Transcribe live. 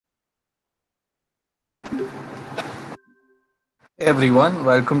Everyone,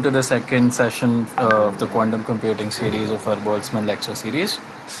 welcome to the second session of the quantum computing series of our Boltzmann lecture series.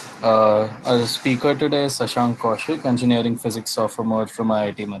 Our speaker today is Sashank Kaushik, engineering physics sophomore from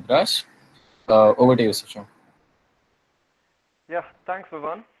IIT Madras. Over to you, Sashank. Yeah, thanks,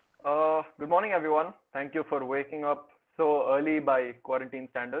 Vivan. Good morning, everyone. Thank you for waking up so early by quarantine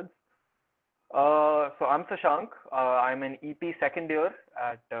standards. So I'm Sashank. I'm an EP second year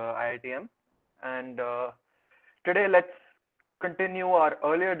at IITM, and today let's continue our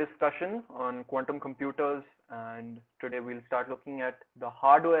earlier discussion on quantum computers. And today we'll start looking at the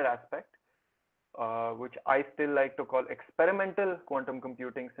hardware aspect, which I still like to call experimental quantum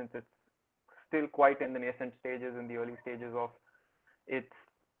computing, since it's still quite in the nascent stages, in the early stages of its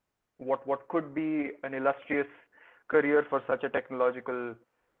what could be an illustrious career for such a technological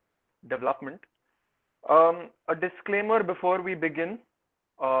development. A disclaimer before we begin.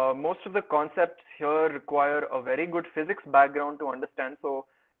 Most of the concepts here require a very good physics background to understand, so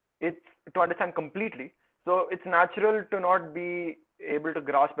it's to understand completely. So it's natural to not be able to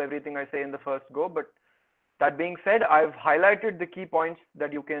grasp everything I say in the first go, but that being said, I've highlighted the key points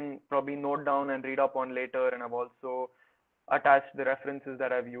that you can probably note down and read up on later, and I've also attached the references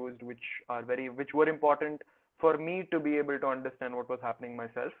that I've used, which were important for me to be able to understand what was happening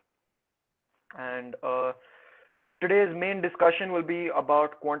myself. And today's main discussion will be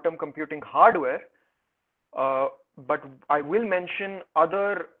about quantum computing hardware, uh, but I will mention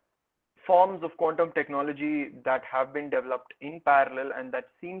other forms of quantum technology that have been developed in parallel and that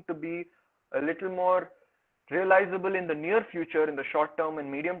seem to be a little more realizable in the near future, in the short term and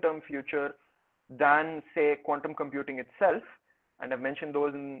medium term future, than say quantum computing itself. And I've mentioned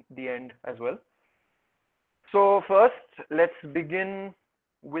those in the end as well. So first, let's begin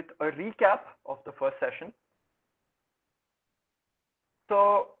with a recap of the first session.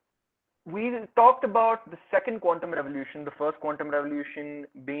 So we talked about the second quantum revolution, the first quantum revolution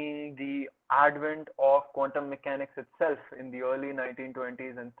being the advent of quantum mechanics itself in the early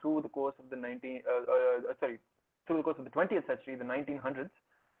 1920s, and through the course of the 20th century, the 1900s.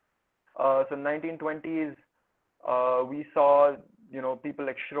 So 1920s, we saw people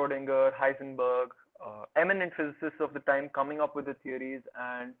like Schrodinger, Heisenberg, eminent physicists of the time coming up with the theories,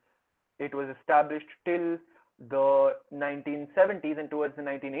 and it was established till the 1970s, and towards the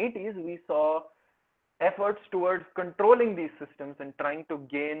 1980s we saw efforts towards controlling these systems and trying to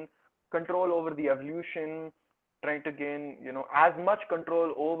gain control over the evolution, trying to gain as much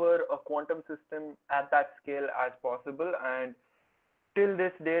control over a quantum system at that scale as possible. And till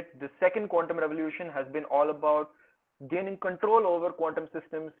this date, the second quantum revolution has been all about gaining control over quantum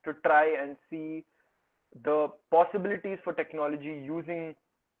systems to try and see the possibilities for technology using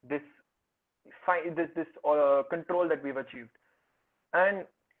this control that we've achieved. And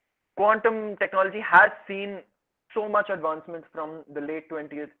quantum technology has seen so much advancement from the late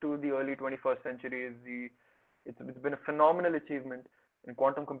 20th to the early 21st century. It's been a phenomenal achievement in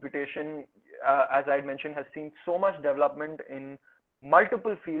quantum computation. As I mentioned, has seen so much development in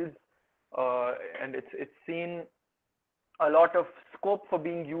multiple fields, and it's seen a lot of scope for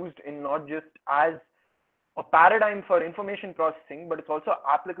being used in not just as a paradigm for information processing, but it's also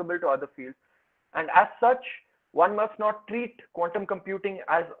applicable to other fields. And as such, one must not treat quantum computing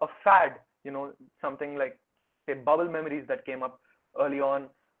as a fad, something like, say, bubble memories that came up early on,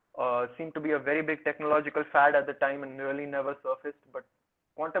 seemed to be a very big technological fad at the time and really never surfaced. But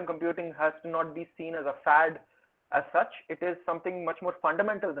quantum computing has to not be seen as a fad as such. It is something much more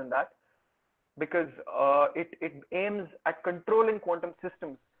fundamental than that, because it aims at controlling quantum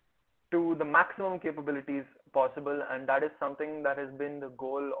systems to the maximum capabilities possible, and that is something that has been the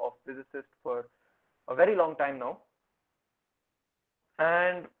goal of physicists for a very long time now.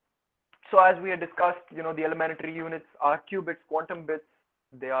 And so, as we had discussed, the elementary units are qubits, quantum bits.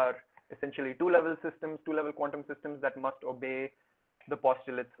 They are essentially two-level systems, two-level quantum systems that must obey the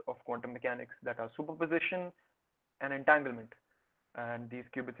postulates of quantum mechanics, that are superposition and entanglement. And these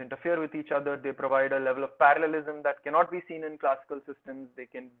qubits interfere with each other. They provide a level of parallelism that cannot be seen in classical systems. They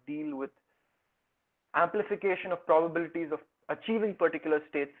can deal with amplification of probabilities of achieving particular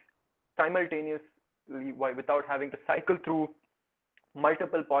states simultaneously without having to cycle through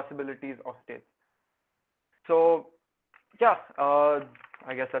multiple possibilities of states. So yeah,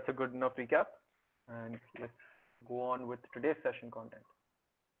 I guess that's a good enough recap, and let's go on with today's session content.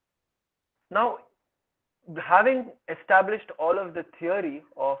 Now, having established all of the theory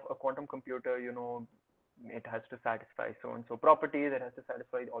of a quantum computer, it has to satisfy so and so properties, it has to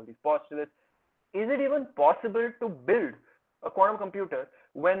satisfy all these postulates. Is it even possible to build a quantum computer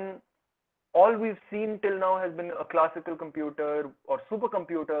when all we've seen till now has been a classical computer or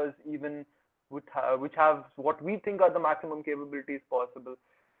supercomputers even which have what we think are the maximum capabilities possible?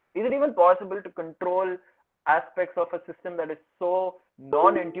 Is it even possible to control aspects of a system that is so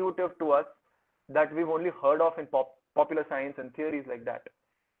non-intuitive to us that we've only heard of in popular science and theories like that?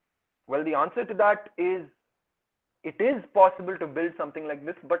 Well, the answer to that is it is possible to build something like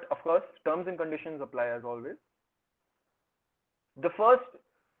this, but of course, terms and conditions apply as always. The first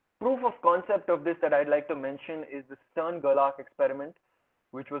proof of concept of this that I'd like to mention is the Stern-Gerlach experiment,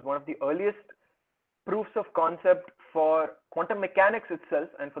 which was one of the earliest proofs of concept for quantum mechanics itself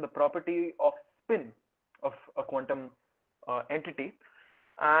and for the property of spin of a quantum entity.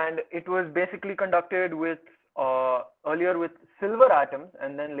 And it was basically conducted with earlier with silver atoms,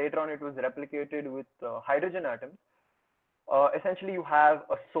 and then later on it was replicated with hydrogen atoms. Essentially, you have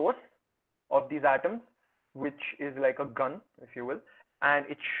a source of these atoms, which is like a gun, if you will, and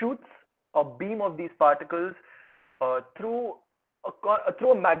it shoots a beam of these particles through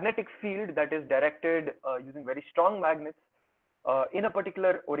a magnetic field that is directed using very strong magnets in a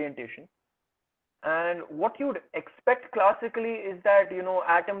particular orientation. And what you'd expect classically is that, you know,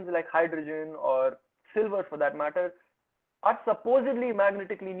 atoms like hydrogen or silver for that matter are supposedly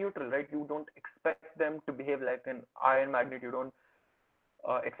magnetically neutral, right? You don't expect them to behave like an iron magnet. You don't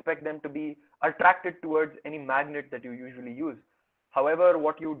expect them to be attracted towards any magnet that you usually use. However,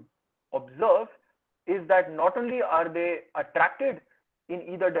 what you observe is that not only are they attracted in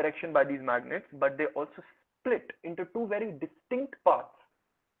either direction by these magnets, but they also split into two very distinct paths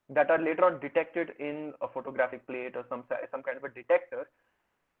that are later on detected in a photographic plate or some kind of a detector.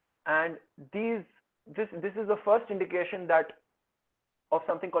 And this is the first indication that of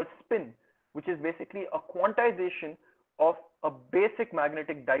something called spin, which is basically a quantization of a basic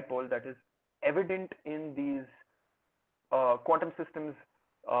magnetic dipole that is evident in these quantum systems.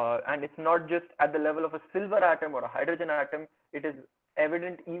 And it's not just at the level of a silver atom or a hydrogen atom, it is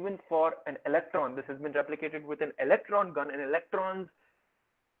evident even for an electron. This has been replicated with an electron gun, and electrons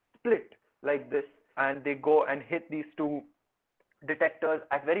split like this, and they go and hit these two detectors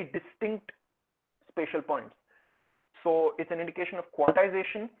at very distinct spatial points. So it's an indication of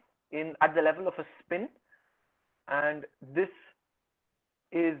quantization at the level of a spin, and this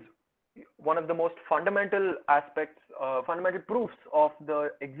is one of the most fundamental aspects, fundamental proofs of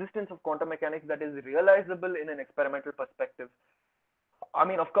the existence of quantum mechanics that is realizable in an experimental perspective. I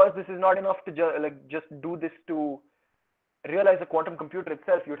mean, of course, this is not enough to just do this to realize a quantum computer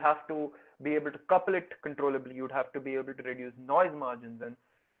itself. You'd have to be able to couple it controllably. You'd have to be able to reduce noise margins. And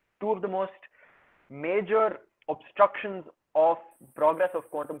two of the most major obstructions of progress of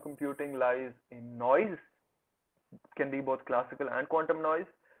quantum computing lies in noise, can be both classical and quantum noise,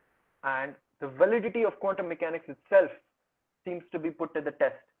 and the validity of quantum mechanics itself seems to be put to the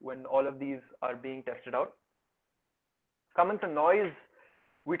test when all of these are being tested out. Coming to noise,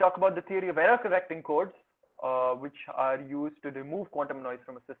 we talk about the theory of error correcting codes, which are used to remove quantum noise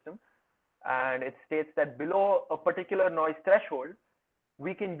from a system. And it states that below a particular noise threshold,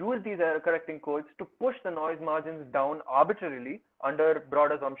 we can use these error correcting codes to push the noise margins down arbitrarily under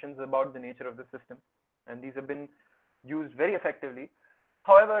broad assumptions about the nature of the system. And these have been used very effectively.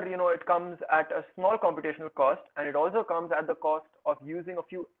 However, you know, it comes at a small computational cost, and it also comes at the cost of using a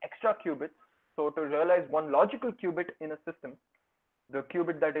few extra qubits. So to realize one logical qubit in a system, the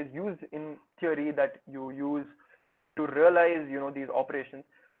qubit that is used in theory that you use to realize, you know, these operations,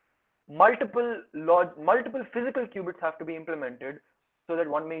 multiple physical qubits have to be implemented so that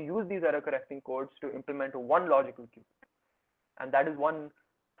one may use these error correcting codes to implement one logical qubit. And that is one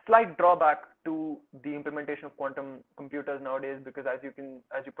slight drawback to the implementation of quantum computers nowadays, because as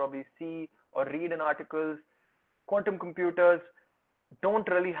you probably see or read in articles, quantum computers don't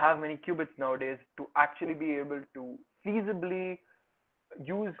really have many qubits nowadays to actually be able to feasibly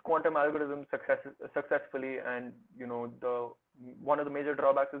use quantum algorithms successfully. And you know, one of the major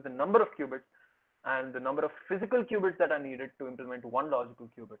drawbacks is the number of qubits and the number of physical qubits that are needed to implement one logical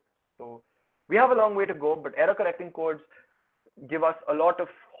qubit. So we have a long way to go, but error correcting codes give us a lot of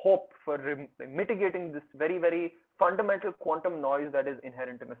hope for mitigating this very, very fundamental quantum noise that is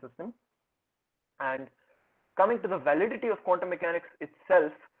inherent in a system. And coming to the validity of quantum mechanics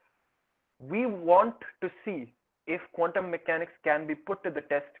itself, we want to see if quantum mechanics can be put to the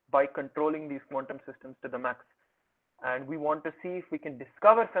test by controlling these quantum systems to the max. And we want to see if we can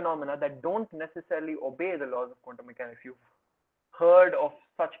discover phenomena that don't necessarily obey the laws of quantum mechanics. You've heard of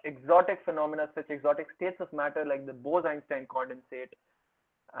such exotic phenomena, such exotic states of matter like the Bose-Einstein condensate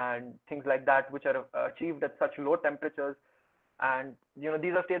and things like that, which are achieved at such low temperatures. And you know,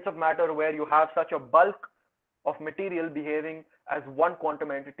 these are states of matter where you have such a bulk of material behaving as one quantum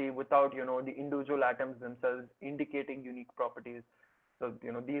entity without, you know, the individual atoms themselves indicating unique properties. So,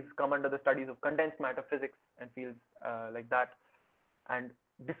 these come under the studies of condensed matter physics and fields like that. And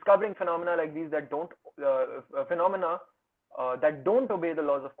discovering phenomena like these that don't phenomena that don't obey the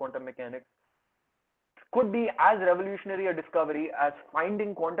laws of quantum mechanics could be as revolutionary a discovery as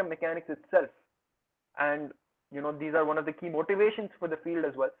finding quantum mechanics itself. And these are one of the key motivations for the field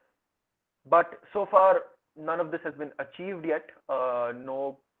as well. But so far, none of this has been achieved yet.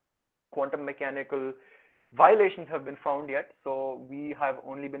 No quantum mechanical violations have been found yet. So we have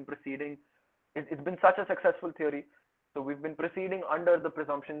only been proceeding. It's been such a successful theory. So we've been proceeding under the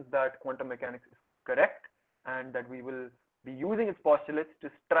presumptions that quantum mechanics is correct and that we will be using its postulates to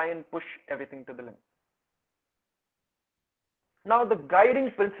try and push everything to the limit. Now, the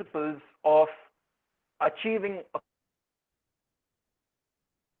guiding principles of achieving a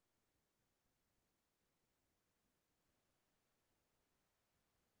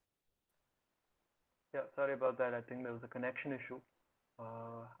yeah, sorry about that. I think there was a connection issue.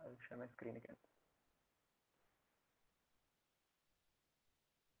 I'll share my screen again.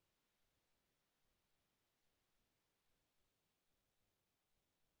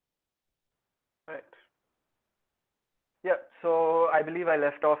 Right. Yeah, so I believe I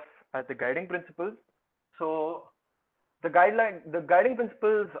left off at the guiding principles. So the guiding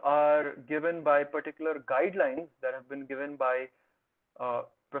principles are given by particular guidelines that have been given by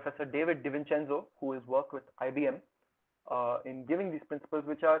Professor David DiVincenzo, who has worked with IBM in giving these principles,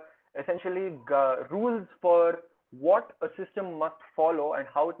 which are essentially rules for what a system must follow and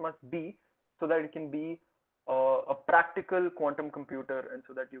how it must be so that it can be a practical quantum computer and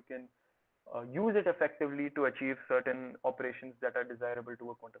so that you can use it effectively to achieve certain operations that are desirable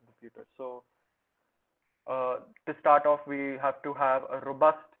to a quantum computer. So to start off, we have to have a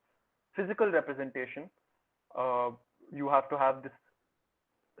robust physical representation. You have to have this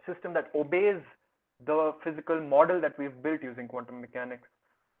system that obeys the physical model that we've built using quantum mechanics,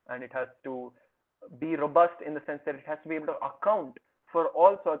 and it has to be robust in the sense that it has to be able to account for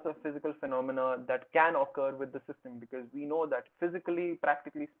all sorts of physical phenomena that can occur with the system, because we know that physically,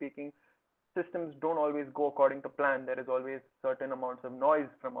 practically speaking, systems don't always go according to plan. There is always certain amounts of noise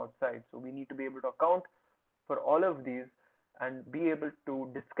from outside. So we need to be able to account for all of these and be able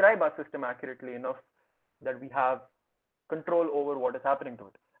to describe our system accurately enough that we have control over what is happening to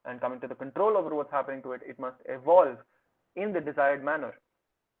it. And coming to the control over what's happening to it, it must evolve in the desired manner.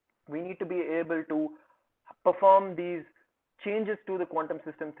 We need to be able to perform these changes to the quantum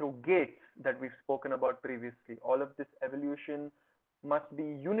system through gates that we've spoken about previously. All of this evolution must be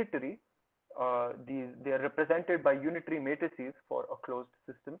unitary. They are represented by unitary matrices for a closed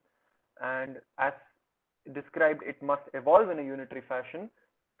system, and as described, it must evolve in a unitary fashion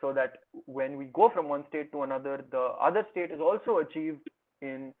so that when we go from one state to another, the other state is also achieved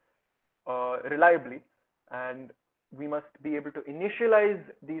in reliably, and we must be able to initialize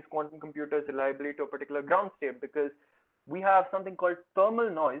these quantum computers reliably to a particular ground state, because we have something called thermal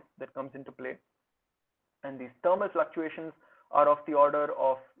noise that comes into play, and these thermal fluctuations are of the order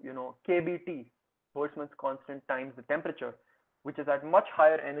of kBT, Boltzmann's constant, times the temperature, which is at much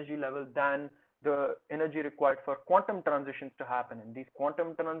higher energy level than the energy required for quantum transitions to happen. And these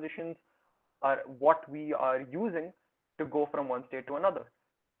quantum transitions are what we are using to go from one state to another.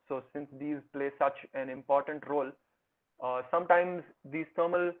 So since these play such an important role, sometimes the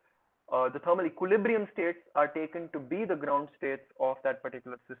thermal equilibrium states are taken to be the ground states of that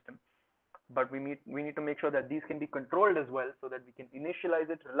particular system. But we need to make sure that these can be controlled as well, so that we can initialize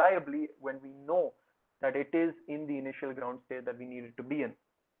it reliably when we know that it is in the initial ground state that we need it to be in.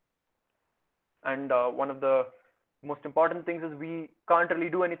 And one of the most important things is we can't really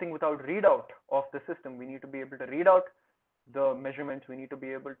do anything without readout of the system. We need to be able to read out the measurements. We need to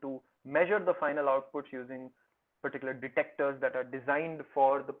be able to measure the final outputs using particular detectors that are designed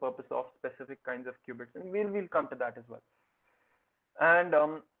for the purpose of specific kinds of qubits, and we'll come to that as well. And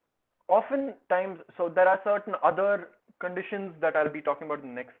oftentimes, so there are certain other conditions that I'll be talking about in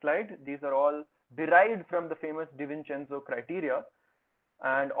the next slide. These are all derived from the famous DiVincenzo criteria,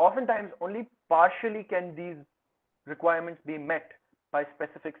 and oftentimes only partially can these requirements be met by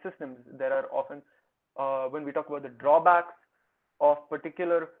specific systems. There are often, when we talk about the drawbacks of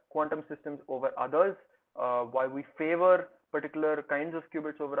particular quantum systems over others, why we favor particular kinds of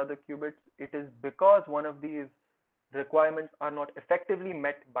qubits over other qubits, it is because one of these requirements are not effectively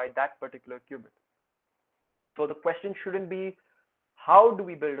met by that particular qubit. So the question shouldn't be how do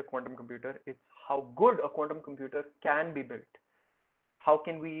we build a quantum computer, it's how good a quantum computer can be built. How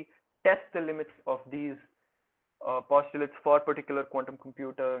can we test the limits of these postulates for particular quantum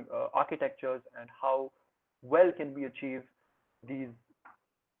computer architectures, and how well can we achieve these,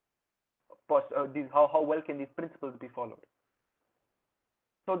 how well can these principles be followed?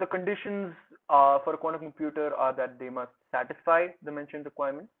 So the conditions for a quantum computer are that they must satisfy the mentioned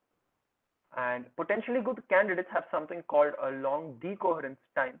requirements, and potentially good candidates have something called a long decoherence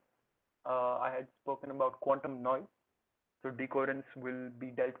time. I had spoken about quantum noise, so decoherence will be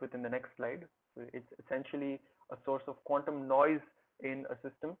dealt with in the next slide. So it's essentially a source of quantum noise in a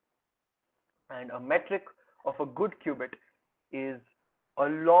system, and a metric of a good qubit is a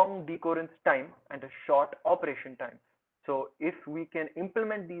long decoherence time and a short operation time. So if we can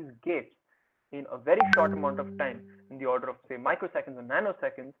implement these gates in a very short amount of time, in the order of say microseconds or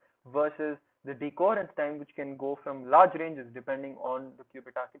nanoseconds, versus the decoherence time, which can go from large ranges depending on the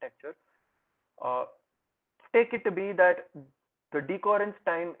qubit architecture, uh, take it to be that the decoherence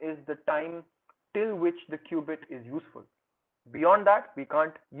time is the time till which the qubit is useful. Beyond that, we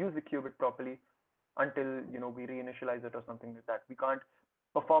can't use the qubit properly until we reinitialize it or something like that. We can't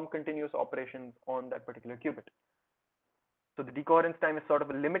perform continuous operations on that particular qubit. So the decoherence time is sort of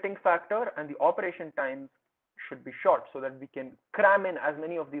a limiting factor, and the operation times should be short so that we can cram in as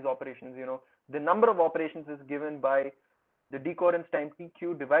many of these operations. The number of operations is given by the decoherence time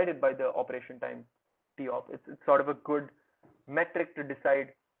tq divided by the operation time top. It's sort of a good metric to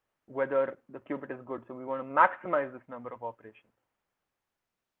decide whether the qubit is good. So we want to maximize this number of operations.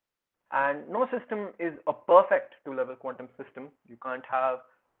 And no system is a perfect two-level quantum system. You can't have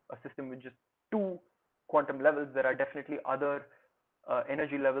a system with just two quantum levels. There are definitely other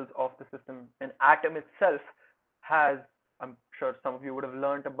energy levels of the system. An atom itself has, I'm sure some of you would have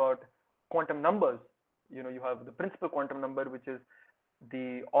learned about quantum numbers. You have the principal quantum number, which is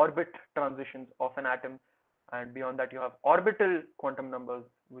the orbit transitions of an atom. And beyond that, you have orbital quantum numbers,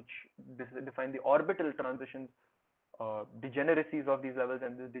 which define the orbital transitions, degeneracies of these levels,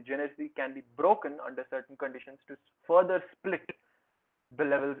 and this degeneracy can be broken under certain conditions to further split the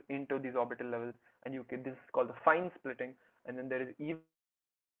levels into these orbital levels, and this is called the fine splitting. And then there is even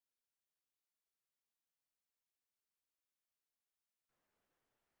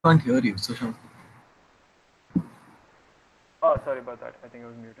Can't hear you, Sashank. oh, sorry about that, I think I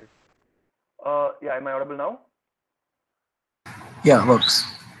was muted. Yeah, am I audible now? Yeah, works.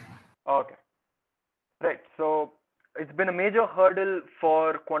 Okay, right. So it's been a major hurdle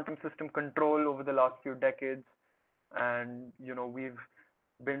for quantum system control over the last few decades, and we've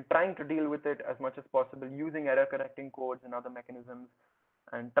been trying to deal with it as much as possible using error correcting codes and other mechanisms,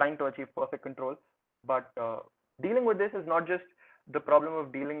 and trying to achieve perfect control. But dealing with this is not just the problem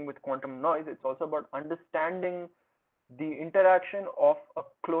of dealing with quantum noise, it's also about understanding the interaction of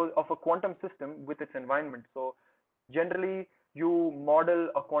a quantum system with its environment. So generally you model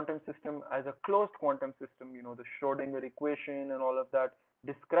a quantum system as a closed quantum system. The Schrodinger equation and all of that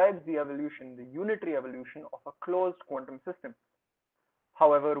describes the evolution, the unitary evolution of a closed quantum system.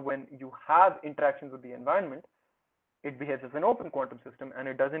 However, when you have interactions with the environment, it behaves as an open quantum system, and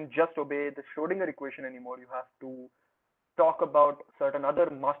it doesn't just obey the Schrodinger equation anymore. You have to talk about certain other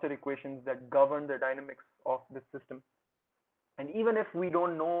master equations that govern the dynamics of the system. And even if we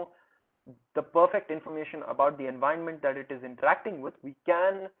don't know the perfect information about the environment that it is interacting with, we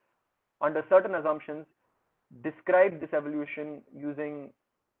can, under certain assumptions, describe this evolution using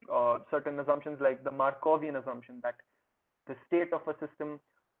certain assumptions like the Markovian assumption, that the state of a system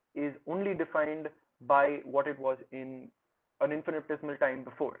is only defined by what it was in an infinitesimal time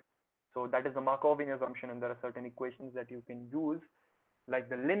before. So that is the Markovian assumption, and there are certain equations that you can use, like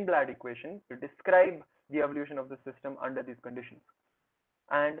the Lindblad equation, to describe the evolution of the system under these conditions.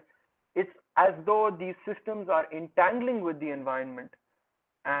 And it's as though these systems are entangling with the environment,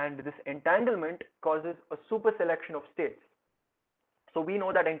 and this entanglement causes a super selection of states. So we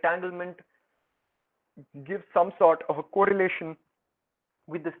know that entanglement gives some sort of a correlation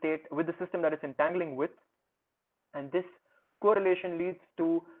with the system that it's entangling with, and this correlation leads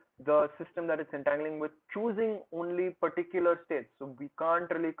to the system that it's entangling with choosing only particular states. So we can't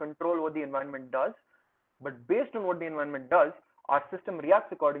really control what the environment does, but based on what the environment does, our system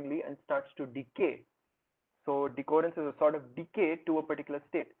reacts accordingly and starts to decay. So decoherence is a sort of decay to a particular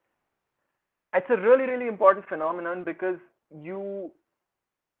state. It's a really, really important phenomenon because you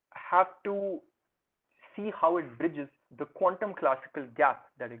have to see how it bridges the quantum classical gap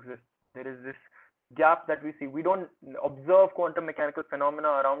that exists. There is this gap that we see. We don't observe quantum mechanical phenomena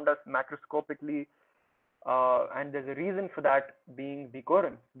around us macroscopically, and there's a reason for that being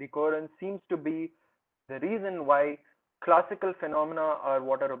decoherence. Decoherence seems to be the reason why classical phenomena are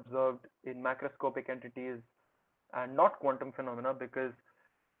what are observed in macroscopic entities and not quantum phenomena, because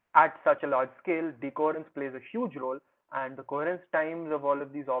at such a large scale, decoherence plays a huge role, and the coherence times of all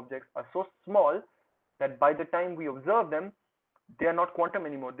of these objects are so small that by the time we observe them, they are not quantum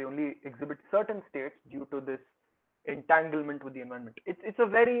anymore. They only exhibit certain states due to this entanglement with the environment. It's a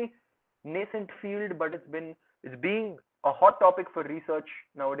very nascent field, but it's being a hot topic for research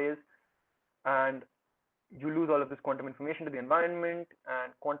nowadays, and you lose all of this quantum information to the environment,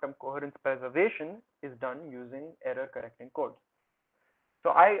 and quantum coherence preservation is done using error correcting codes. So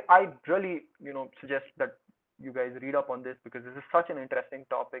I really suggest that you guys read up on this because this is such an interesting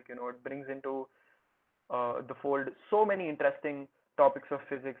topic. It brings into the fold so many interesting topics of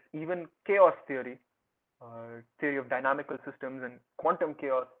physics, even chaos theory, theory of dynamical systems, and quantum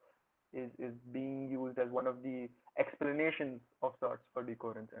chaos is being used as one of the explanations of sorts for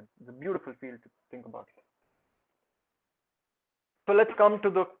decoherence, and it's a beautiful field to think about. So let's come to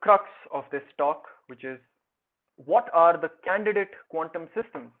the crux of this talk, which is what are the candidate quantum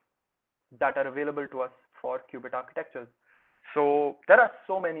systems that are available to us for qubit architectures. So there are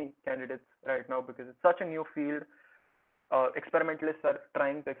so many candidates right now because it's such a new field. Experimentalists are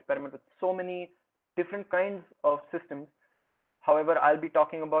trying to experiment with so many different kinds of systems. However, I'll be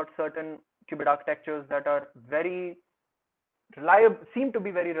talking about certain qubit architectures that are very reliable, seem to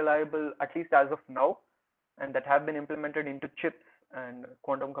be very reliable, at least as of now, and that have been implemented into chips and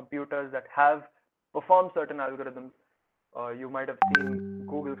quantum computers that have performed certain algorithms. You might have seen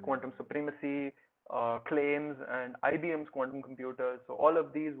Google's quantum supremacy claims and IBM's quantum computers. So all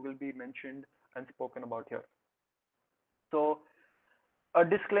of these will be mentioned and spoken about here. So a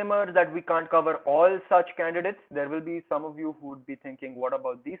disclaimer that we can't cover all such candidates. There will be some of you who would be thinking, what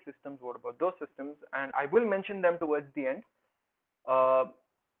about these systems? What about those systems? And I will mention them towards the end.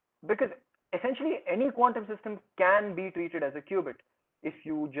 Because essentially any quantum system can be treated as a qubit if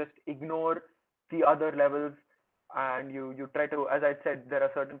you just ignore the other levels and you try to, as I said, there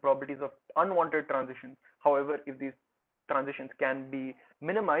are certain properties of unwanted transitions. However, if these transitions can be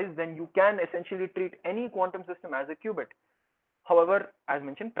minimized, then you can essentially treat any quantum system as a qubit. However, as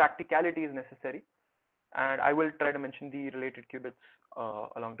mentioned, practicality is necessary, and I will try to mention the related qubits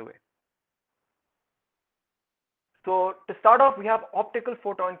along the way. So to start off, we have optical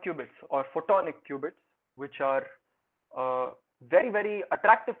photon qubits or photonic qubits, which are very, very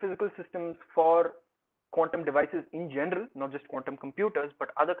attractive physical systems for quantum devices in general, not just quantum computers, but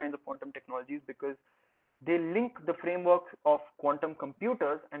other kinds of quantum technologies, because they link the framework of quantum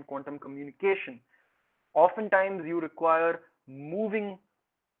computers and quantum communication. Oftentimes, you require moving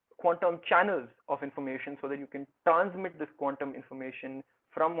quantum channels of information so that you can transmit this quantum information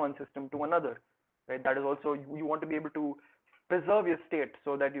from one system to another. Right? That is also, you want to be able to preserve your state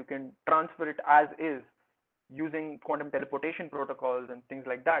so that you can transfer it as is using quantum teleportation protocols and things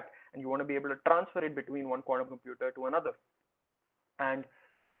like that. And you want to be able to transfer it between one quantum computer to another. And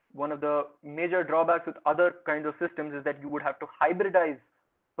one of the major drawbacks with other kinds of systems is that you would have to hybridize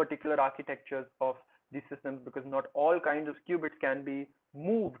particular architectures of these systems because not all kinds of qubits can be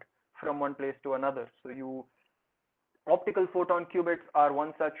moved from one place to another. So optical photon qubits are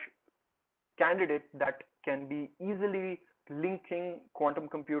one such candidate that can be easily linking quantum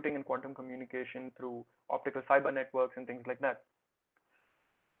computing and quantum communication through optical fiber networks and things like that.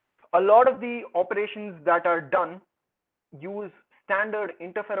 A lot of the operations that are done use standard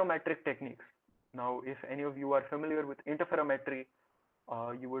interferometric techniques. Now, if any of you are familiar with interferometry,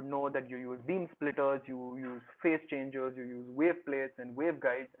 you would know that you use beam splitters, you use phase changers, you use wave plates and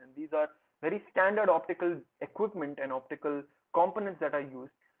waveguides, and these are very standard optical equipment and optical components that are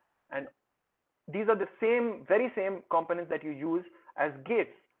used. And these are the very same components that you use as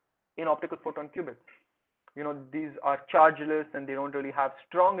gates in optical photon qubits. These are chargeless and they don't really have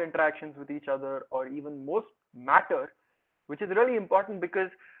strong interactions with each other or even most matter, which is really important because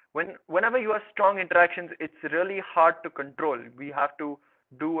whenever you have strong interactions, it's really hard to control. We have to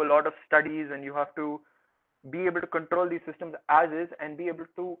do a lot of studies and you have to be able to control these systems as is and be able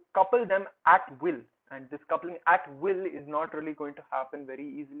to couple them at will. And this coupling at will is not really going to happen very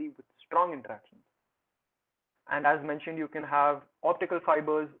easily with strong interactions. And as mentioned, you can have optical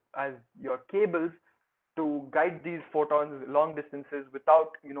fibers as your cables to guide these photons long distances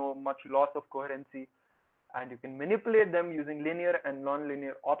without much loss of coherency. And you can manipulate them using linear and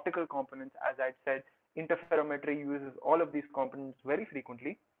non-linear optical components. As I said, interferometry uses all of these components very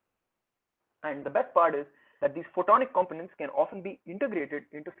frequently. And the best part is that these photonic components can often be integrated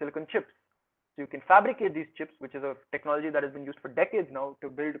into silicon chips. So you can fabricate these chips, which is a technology that has been used for decades now to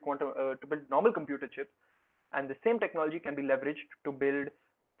build normal computer chips. And the same technology can be leveraged to build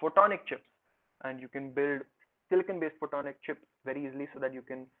photonic chips. And you can build silicon-based photonic chips very easily so that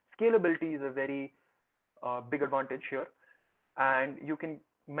scalability is a very big advantage here. And you can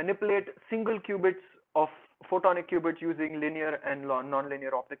manipulate single qubits of photonic qubits using linear and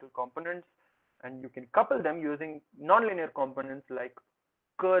non-linear optical components. And you can couple them using non-linear components like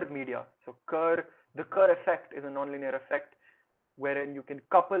Kerr media. So Kerr The Kerr effect is a nonlinear effect wherein you can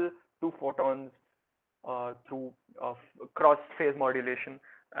couple two photons through cross phase modulation.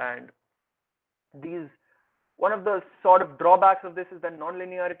 And these one of the sort of drawbacks of this is that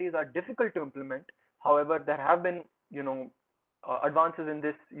nonlinearities are difficult to implement. However, there have been advances in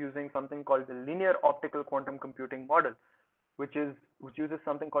this using something called the linear optical quantum computing model, which uses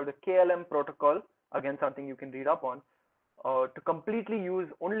something called the KLM protocol. Again, something you can read up on, to completely use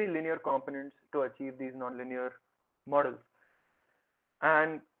only linear components to achieve these nonlinear models.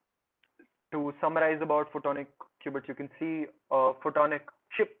 And to summarize about photonic qubits, you can see a photonic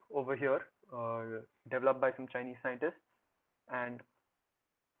chip over here, developed by some Chinese scientists. And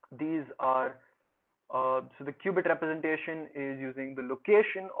these are, so the qubit representation is using the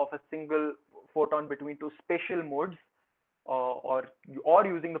location of a single photon between two spatial modes, or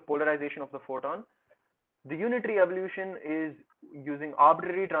using the polarization of the photon. The unitary evolution is using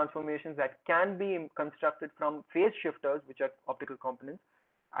arbitrary transformations that can be constructed from phase shifters, which are optical components,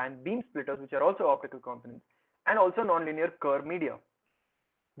 and beam splitters, which are also optical components, and also nonlinear Kerr media.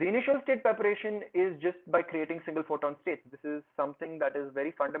 The initial state preparation is just by creating single photon states. This is something that is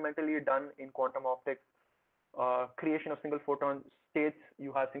very fundamentally done in quantum optics. Creation of single photon states.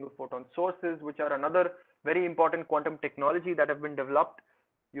 You have single photon sources, which are another very important quantum technology that have been developed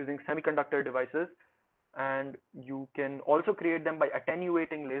using semiconductor devices. And you can also create them by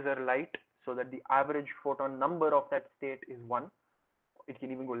attenuating laser light so that the average photon number of that state is 1. It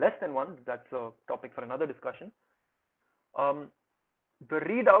can even go less than 1. That's a topic for another discussion. The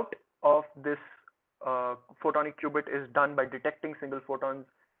readout of this photonic qubit is done by detecting single photons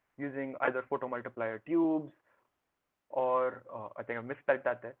using either photomultiplier tubes, or I think I misspelled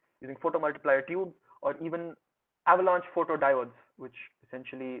that there, using photomultiplier tubes, or even avalanche photodiodes, which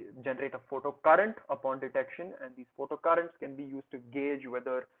essentially generate a photocurrent upon detection, and these photocurrents can be used to gauge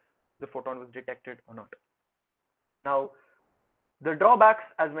whether the photon was detected or not. Now, the drawbacks,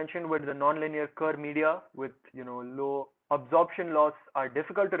 as mentioned, with the nonlinear Kerr media with low absorption loss are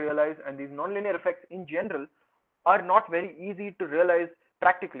difficult to realize, and these nonlinear effects in general are not very easy to realize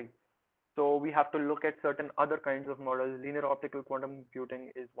practically. So we have to look at certain other kinds of models. Linear optical quantum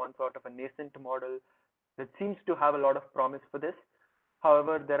computing is one sort of a nascent model that seems to have a lot of promise for this.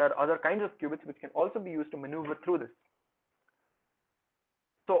 However, there are other kinds of qubits which can also be used to maneuver through this.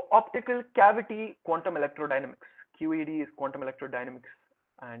 So optical cavity quantum electrodynamics, QED is quantum electrodynamics,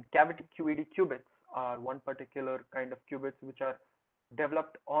 and cavity QED qubits are one particular kind of qubits which are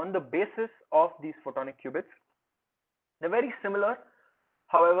developed on the basis of these photonic qubits. They're very similar.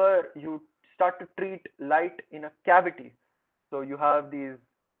 However, you start to treat light in a cavity. So you have these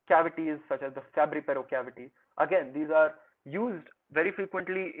cavities such as the Fabry-Perot cavity. Again, these are used very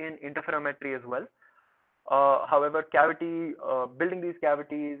frequently in interferometry as well. However, building these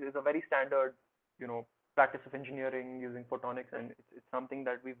cavities is a very standard, practice of engineering using photonics, and it's something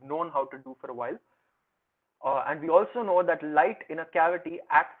that we've known how to do for a while. And we also know that light in a cavity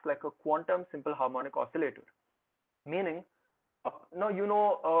acts like a quantum simple harmonic oscillator, meaning, now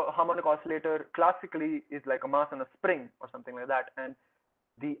a harmonic oscillator classically is like a mass on a spring or something like that, and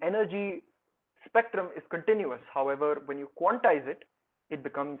the energy spectrum is continuous. However, when you quantize it, it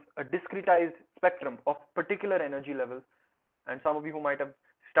becomes a discretized spectrum of particular energy levels. And some of you who might have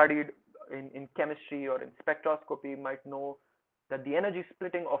studied in chemistry or in spectroscopy might know that the energy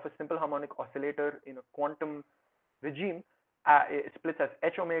splitting of a simple harmonic oscillator in a quantum regime, it splits as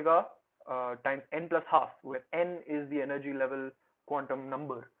h omega times n plus half, where n is the energy level quantum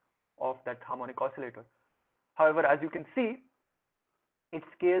number of that harmonic oscillator. However, as you can see, it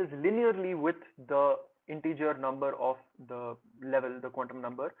scales linearly with the integer number of the level, the quantum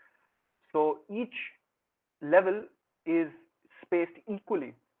number. So each level is spaced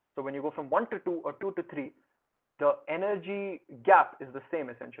equally. So when you go from 1 to 2 or 2 to 3, the energy gap is the same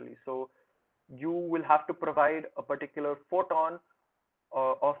essentially. So you will have to provide a particular photon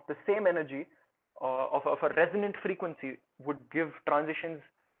of the same energy, of a resonant frequency, would give transitions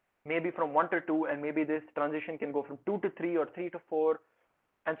maybe from 1 to 2, and maybe this transition can go from 2 to 3 or 3 to 4,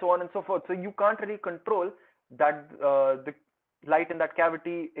 and so on and so forth. So you can't really control that the light in that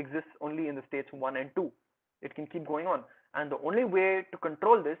cavity exists only in the states 1 and 2. It can keep going on. And the only way to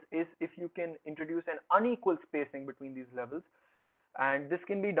control this is if you can introduce an unequal spacing between these levels. And this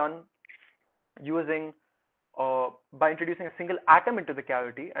can be done using by introducing a single atom into the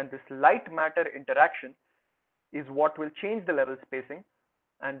cavity, and this light matter interaction is what will change the level spacing.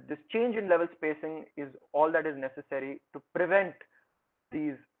 And this change in level spacing is all that is necessary to prevent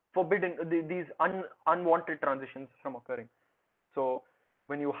these unwanted transitions from occurring. So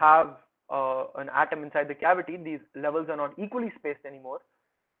when you have an atom inside the cavity, these levels are not equally spaced anymore,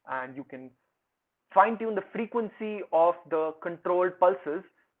 and you can fine tune the frequency of the controlled pulses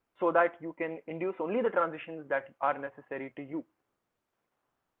so that you can induce only the transitions that are necessary to you.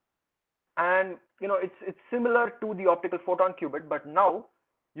 And it's similar to the optical photon qubit, but now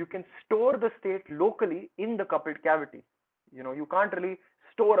you can store the state locally in the coupled cavity. You can't really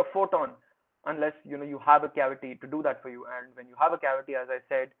store a photon unless you have a cavity to do that for you. And when you have a cavity, as I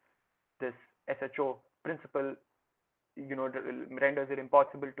said, this SHO principle renders it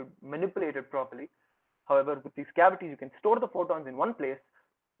impossible to manipulate it properly. However, with these cavities, you can store the photons in one place,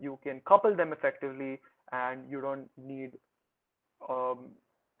 you can couple them effectively, and you don't need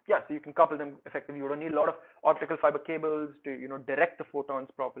so you can couple them effectively. You don't need a lot of optical fiber cables to direct the photons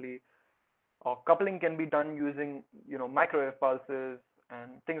properly. Or coupling can be done using microwave pulses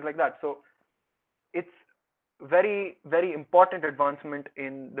and things like that. So it's very, very important advancement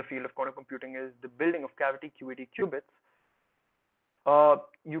in the field of quantum computing is the building of cavity QED qubits.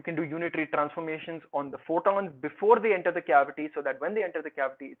 You can do unitary transformations on the photons before they enter the cavity, so that when they enter the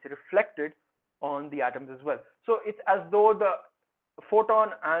cavity, it's reflected on the atoms as well. So it's as though the photon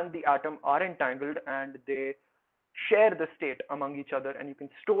and the atom are entangled and they share the state among each other, and you can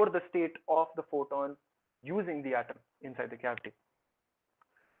store the state of the photon using the atom inside the cavity.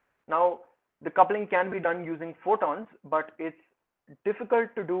 Now, the coupling can be done using photons, but it's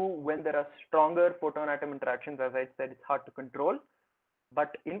difficult to do when there are stronger photon atom interactions. As I said, it's hard to control.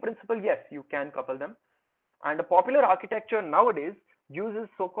 But in principle, yes, you can couple them. And a popular architecture nowadays uses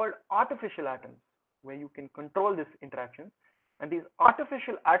so-called artificial atoms, where you can control this interaction. And these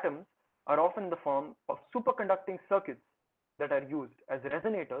artificial atoms are often in the form of superconducting circuits that are used as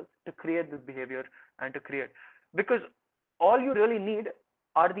resonators to create this behavior and to create. Because all you really need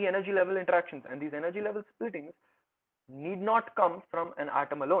are the energy level interactions, and these energy level splittings need not come from an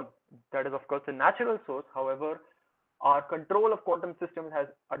atom alone. That is, of course, a natural source. However, our control of quantum systems has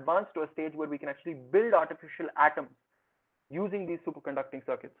advanced to a stage where we can actually build artificial atoms using these superconducting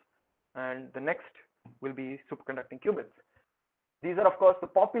circuits. And the next will be superconducting qubits. These are, of course, the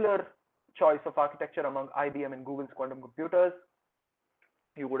popular choice of architecture among IBM and Google's quantum computers.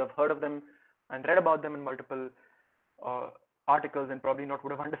 You would have heard of them and read about them in multiple articles, and probably not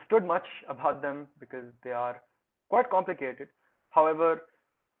would have understood much about them because they are quite complicated. However,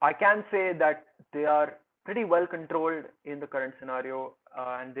 I can say that they are pretty well controlled in the current scenario,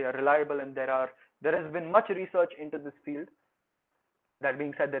 and they are reliable, and there has been much research into this field. That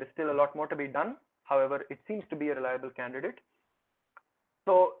being said, there is still a lot more to be done. However, it seems to be a reliable candidate.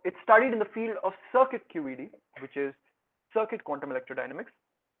 So it's studied in the field of circuit QED, which is circuit quantum electrodynamics.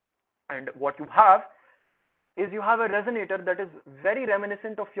 And what you have is you have a resonator that is very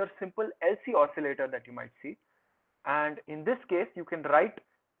reminiscent of your simple LC oscillator that you might see. And in this case, you can write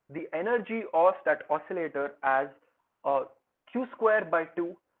the energy of that oscillator as q square by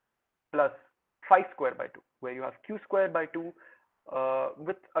 2 plus phi square by 2, where you have q square by 2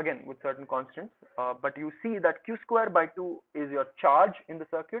 with certain constants. But you see that q square by 2 is your charge in the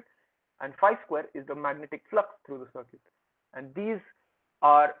circuit, and phi square is the magnetic flux through the circuit. And these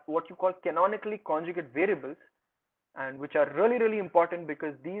are what you call canonically conjugate variables, and which are really, really important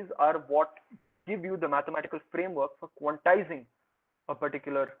because these are what give you the mathematical framework for quantizing a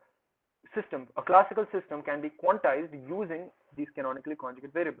particular system. A classical system can be quantized using these canonically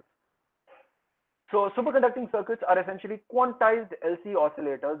conjugate variables. So superconducting circuits are essentially quantized LC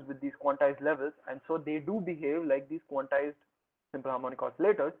oscillators with these quantized levels, and so they do behave like these quantized simple harmonic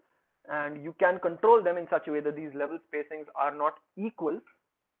oscillators, and you can control them in such a way that these level spacings are not equal,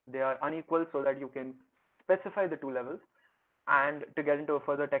 they are unequal, so that you can specify the two levels. And to get into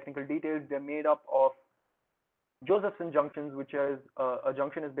further technical details, they're made up of Josephson junctions, which is a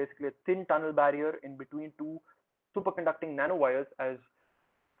junction is basically a thin tunnel barrier in between two superconducting nanowires, as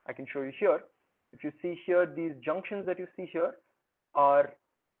I can show you here. If you see here, these junctions that you see here are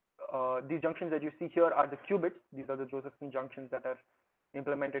the qubits. These are the Josephson junctions that are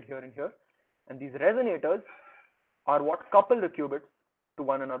implemented here and here. And these resonators are what couple the qubits to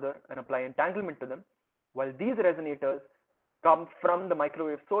one another and apply entanglement to them, while these resonators come from the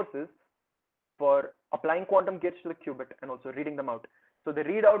microwave sources for applying quantum gates to the qubit and also reading them out. So the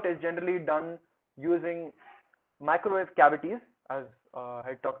readout is generally done using microwave cavities. As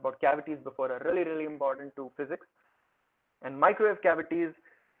I talked about, cavities before are really, really important to physics. And microwave cavities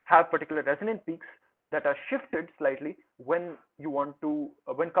have particular resonant peaks that are shifted slightly when you want to,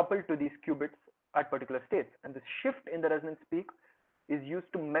 when coupled to these qubits at particular states. And the shift in the resonance peak is used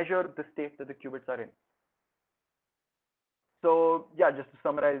to measure the state that the qubits are in. So yeah, just to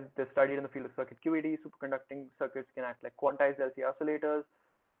summarize, they're studied in the field of circuit QED. Superconducting circuits can act like quantized LC oscillators,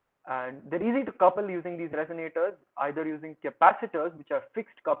 and they're easy to couple using these resonators, either using capacitors, which are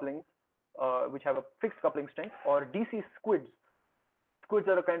fixed couplings, which have a fixed coupling strength, or DC squids. Squids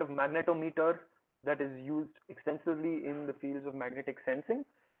are a kind of magnetometer that is used extensively in the fields of magnetic sensing,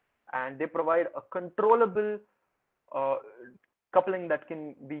 and they provide a controllable uh, coupling that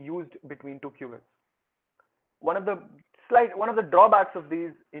can be used between two qubits. One of the one of the drawbacks of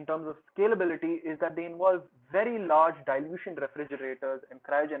these in terms of scalability is that they involve very large dilution refrigerators and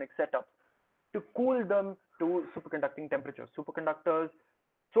cryogenic setups to cool them to superconducting temperatures. Superconductors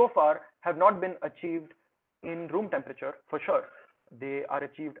so far have not been achieved in room temperature for sure. They are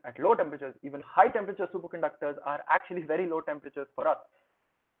achieved at low temperatures. Even high temperature superconductors are actually very low temperatures for us.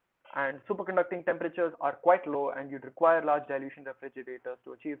 And superconducting temperatures are quite low, and you'd require large dilution refrigerators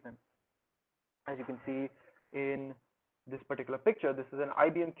to achieve them. As you can see in this particular picture, this is an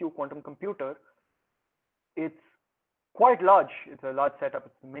IBM Q quantum computer. It's quite large. It's a large setup.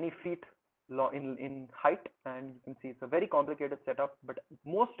 It's many feet in height, and you can see it's a very complicated setup, but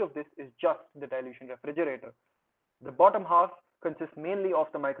most of this is just the dilution refrigerator. The bottom half consists mainly of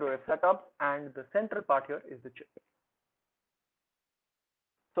the microwave setup, and the central part here is the chip.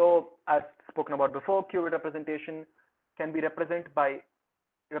 So as spoken about before, qubit representation can be represented by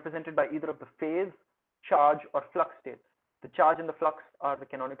either of the phase, charge, or flux states. The charge and the flux are the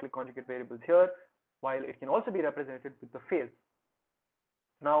canonically conjugate variables here, while it can also be represented with the phase.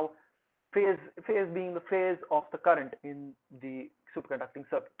 Now, phase being the phase of the current in the superconducting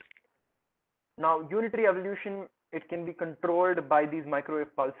circuit. Now, unitary evolution, it can be controlled by these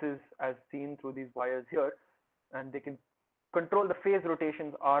microwave pulses as seen through these wires here, and they can control the phase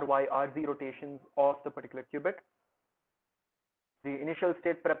rotations, RY, RZ rotations of the particular qubit. The initial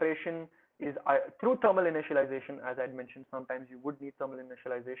state preparation is through thermal initialization. As I mentioned, sometimes you would need thermal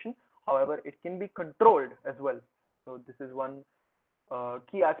initialization. However, it can be controlled as well. So this is one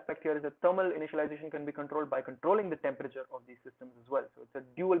key aspect here, is that thermal initialization can be controlled by controlling the temperature of these systems as well. So it's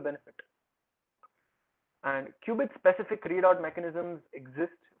a dual benefit. And qubit-specific readout mechanisms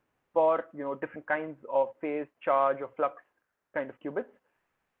exist for different kinds of phase, charge, or flux kind of qubits.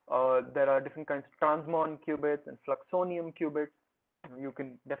 There are different kinds of transmon qubits and fluxonium qubits. You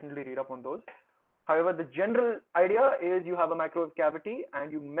can definitely read up on those. However, the general idea is you have a microwave cavity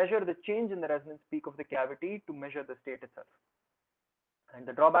and you measure the change in the resonance peak of the cavity to measure the state itself. And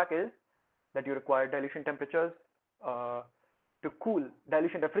the drawback is that you require dilution temperatures to cool,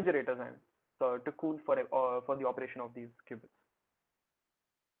 dilution refrigerators, to cool for the operation of these qubits.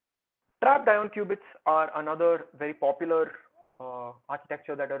 Trapped ion qubits are another very popular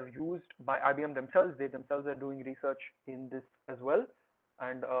architecture that are used by IBM themselves. They themselves are doing research in this as well.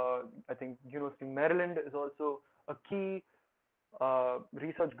 And I think University of Maryland is also a key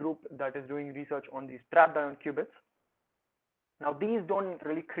research group that is doing research on these trapped ion qubits. Now, these don't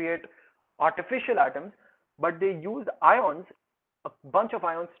really create artificial atoms, but they use ions, a bunch of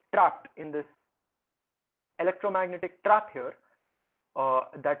ions trapped in this electromagnetic trap here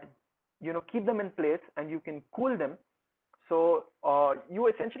that keep them in place, and you can cool them. So you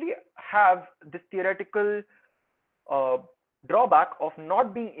essentially have this theoretical drawback of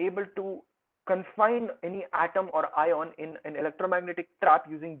not being able to confine any atom or ion in an electromagnetic trap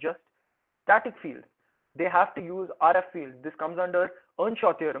using just static fields. They have to use RF fields. This comes under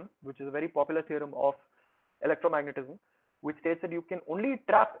Earnshaw theorem, which is a very popular theorem of electromagnetism, which states that you can only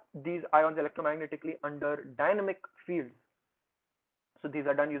trap these ions electromagnetically under dynamic fields. So these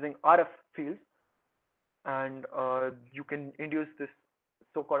are done using RF fields, and you can induce this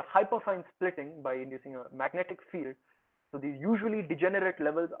so-called hyperfine splitting by inducing a magnetic field. So these usually degenerate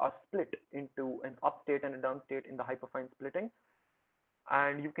levels are split into an up state and a down state in the hyperfine splitting.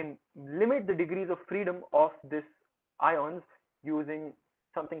 And you can limit the degrees of freedom of this ions using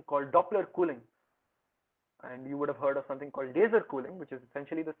something called Doppler cooling. And you would have heard of something called laser cooling, which is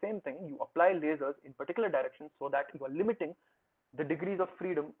essentially the same thing. You apply lasers in particular directions so that you are limiting the degrees of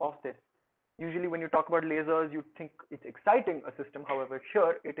freedom of this. Usually when you talk about lasers, you think it's exciting a system. However,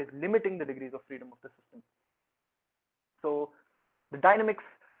 here it is limiting the degrees of freedom of the system. So the dynamics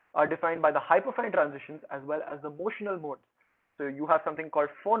are defined by the hyperfine transitions as well as the motional modes. So you have something called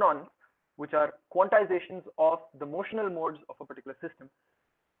phonons, which are quantizations of the motional modes of a particular system.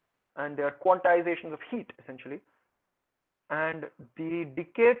 And they are quantizations of heat, essentially. And the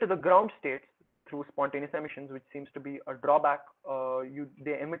decay to the ground states through spontaneous emissions, which seems to be a drawback.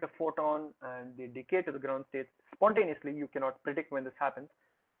 They emit a photon and they decay to the ground states spontaneously. You cannot predict when this happens.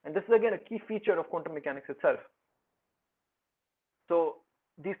 And this is again a key feature of quantum mechanics itself. So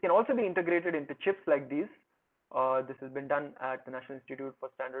these can also be integrated into chips like these. This has been done at the National Institute for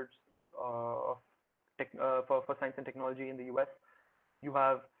Standards for Science and Technology in the US. You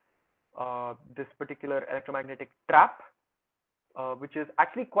have this particular electromagnetic trap which is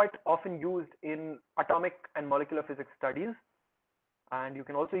actually quite often used in atomic and molecular physics studies. And you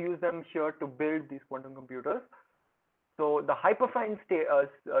can also use them here to build these quantum computers. So the hyperfine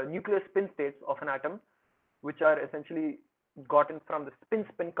nuclear spin states of an atom, which are essentially gotten from the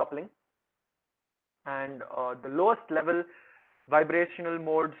spin-spin coupling, and the lowest level vibrational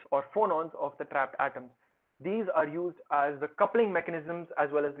modes or phonons of the trapped atom. These are used as the coupling mechanisms as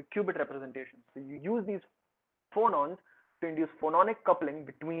well as the qubit representations. So you use these phonons to induce phononic coupling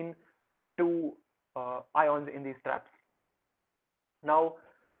between two ions in these traps. Now,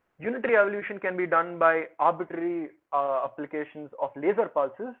 unitary evolution can be done by arbitrary applications of laser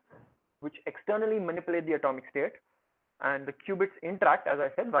pulses, which externally manipulate the atomic state, and the qubits interact, as I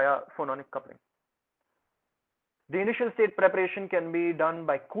said, via phononic coupling. The initial state preparation can be done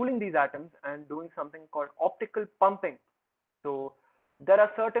by cooling these atoms and doing something called optical pumping. So there are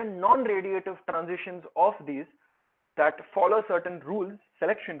certain non-radiative transitions of these that follow certain rules,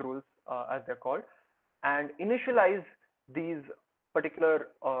 selection rules as they're called, and initialize these particular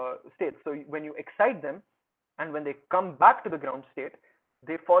states. So when you excite them and when they come back to the ground state,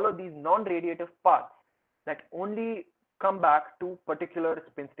 they follow these non-radiative paths that only come back to particular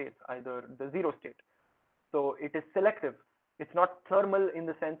spin states, either the zero state. So it is selective. It's not thermal in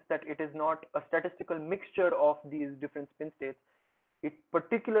the sense that it is not a statistical mixture of these different spin states. It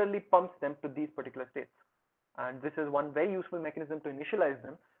particularly pumps them to these particular states. And this is one very useful mechanism to initialize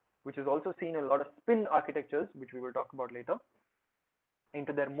them, which is also seen in a lot of spin architectures, which we will talk about later,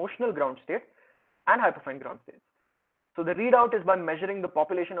 into their motional ground state and hyperfine ground states. So the readout is by measuring the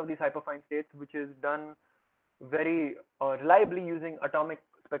population of these hyperfine states, which is done very reliably using atomic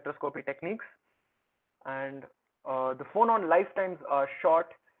spectroscopy techniques. And the phonon lifetimes are short,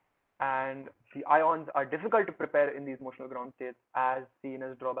 and the ions are difficult to prepare in these motional ground states, as seen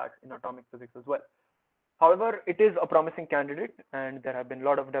as drawbacks in atomic physics as well. However, it is a promising candidate, and there have been a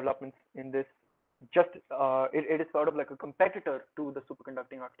lot of developments in this. Just it is sort of like a competitor to the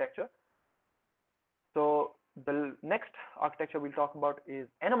superconducting architecture. So the next architecture we'll talk about is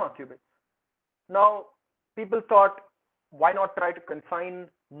NMR qubits. Now, people thought, why not try to confine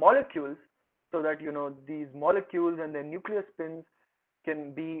molecules so that these molecules and their nuclear spins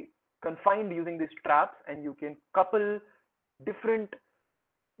can be confined using these traps, and you can couple different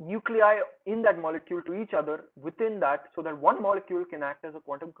nuclei in that molecule to each other within that, so that one molecule can act as a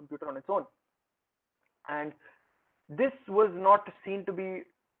quantum computer on its own. And this was not seen to be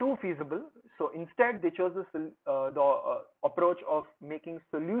too feasible. So instead, they chose the approach of making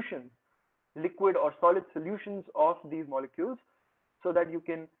solutions, liquid or solid solutions of these molecules, so that you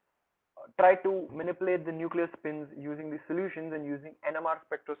can try to manipulate the nuclear spins using these solutions and using NMR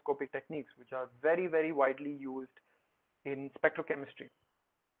spectroscopic techniques, which are very, very widely used in spectrochemistry.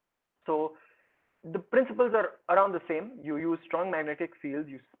 So the principles are around the same. You use strong magnetic fields,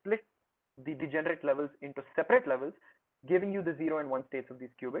 you split the degenerate levels into separate levels, giving you the 0 and 1 states of these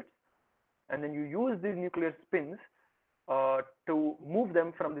qubits. And then you use these nuclear spins to move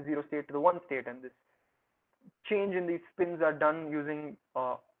them from the 0 state to the 1 state. And this change in these spins are done using,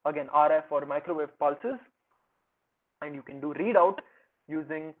 again, RF or microwave pulses. And you can do readout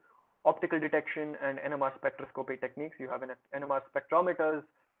using optical detection and NMR spectroscopy techniques. You have NMR spectrometers,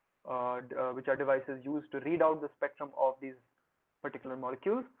 which are devices used to read out the spectrum of these particular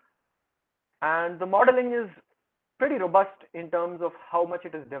molecules. And the modeling is pretty robust in terms of how much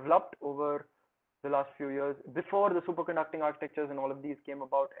it is developed over the last few years. Before the superconducting architectures and all of these came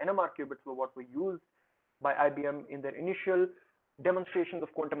about, NMR qubits were what were used by IBM in their initial demonstrations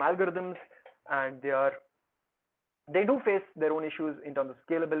of quantum algorithms, and they do face their own issues in terms of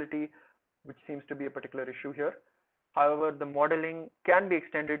scalability, which seems to be a particular issue here. However, the modeling can be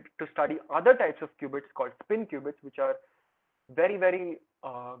extended to study other types of qubits called spin qubits, which are very, very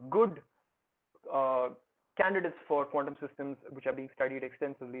good candidates for quantum systems, which are being studied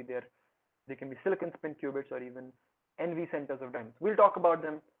extensively. They can be silicon spin qubits or even NV centers of diamonds. We'll talk about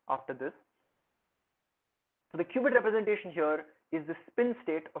them after this. So the qubit representation here is the spin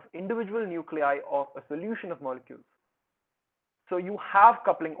state of individual nuclei of a solution of molecules. So you have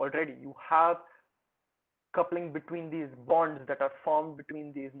coupling already. You have coupling between these bonds that are formed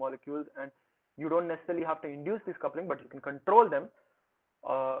between these molecules, and you don't necessarily have to induce this coupling, but you can control them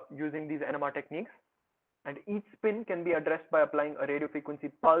using these NMR techniques. And each spin can be addressed by applying a radio frequency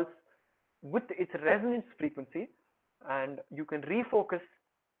pulse with its resonance frequency, and you can refocus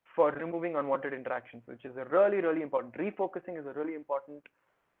for removing unwanted interactions, which is a really, really important. Refocusing is a really important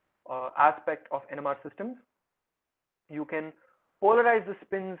aspect of NMR systems. You can polarize the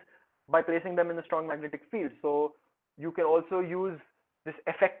spins by placing them in the strong magnetic field. So you can also use this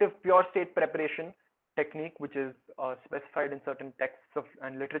effective pure state preparation technique which is specified in certain texts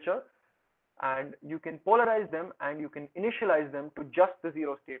and literature, and you can polarize them and you can initialize them to just the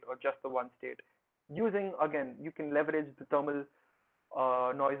zero state or just the one state using, again, you can leverage the thermal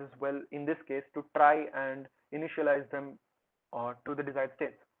noise as well in this case to try and initialize them to the desired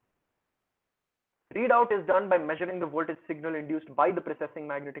states. Readout is done by measuring the voltage signal induced by the precessing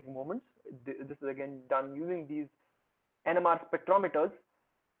magnetic moments. This is again done using these NMR spectrometers.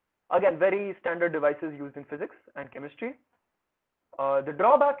 Again, very standard devices used in physics and chemistry. The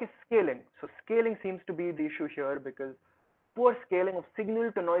drawback is scaling. So scaling seems to be the issue here because poor scaling of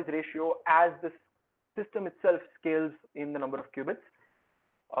signal to noise ratio as the system itself scales in the number of qubits,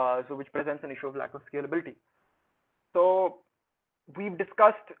 so which presents an issue of lack of scalability. So we've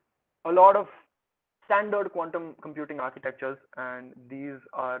discussed a lot of standard quantum computing architectures, and these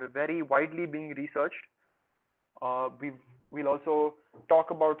are very widely being researched. We'll also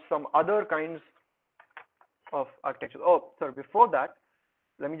talk about some other kinds of architectures. Oh, sorry, before that,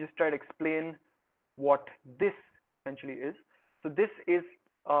 let me just try to explain what this essentially is. So this is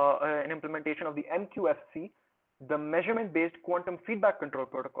an implementation of the MQFC, the measurement-based quantum feedback control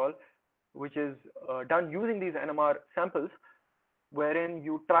protocol, which is done using these NMR samples, wherein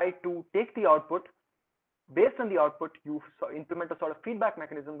you try to take the output. Based on the output, you implement a sort of feedback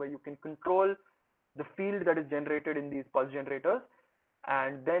mechanism where you can control the field that is generated in these pulse generators,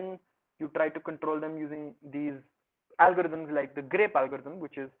 and then you try to control them using these algorithms like the grape algorithm,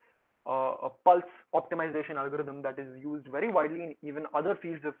 which is a pulse optimization algorithm that is used very widely in even other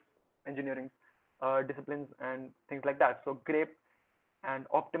fields of engineering disciplines and things like that. So grape and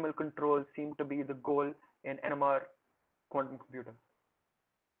optimal control seem to be the goal in NMR quantum computers.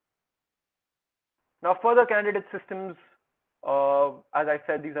 Now, further candidate systems, as I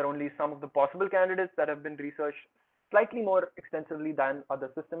said, these are only some of the possible candidates that have been researched slightly more extensively than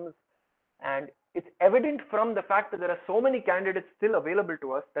other systems. And it's evident from the fact that there are so many candidates still available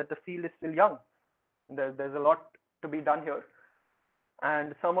to us that the field is still young. There's a lot to be done here.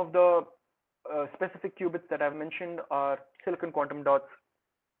 And some of the specific qubits that I've mentioned are silicon quantum dots,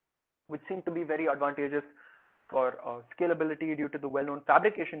 which seem to be very advantageous for scalability due to the well-known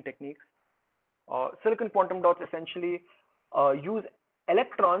fabrication techniques. Silicon quantum dots essentially use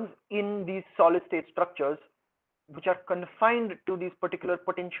electrons in these solid state structures, which are confined to these particular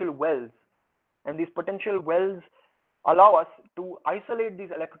potential wells. And these potential wells allow us to isolate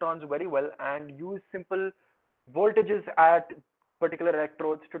these electrons very well and use simple voltages at particular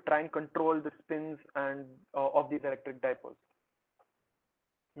electrodes to try and control the spins and of these electric dipoles.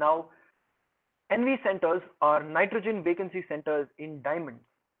 Now, NV centers are nitrogen vacancy centers in diamonds.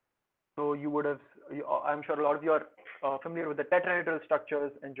 So you would have, I'm sure a lot of you are familiar with the tetrahedral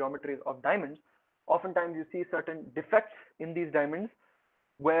structures and geometries of diamonds. Oftentimes you see certain defects in these diamonds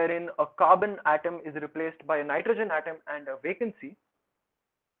wherein a carbon atom is replaced by a nitrogen atom and a vacancy.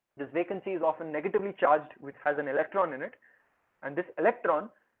 This vacancy is often negatively charged, which has an electron in it, and this electron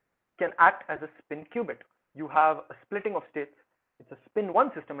can act as a spin qubit. You have a splitting of states. It's a spin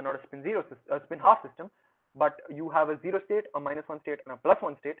 1 system and not a spin 0 system, spin half system, but you have a 0 state, a -1 state, and a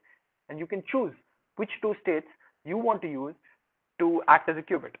 +1 state, and you can choose which 2 states you want to use to act as a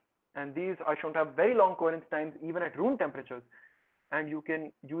qubit. And these are shown to have very long coherence times even at room temperatures, and you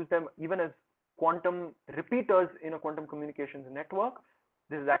can use them even as quantum repeaters in a quantum communications network.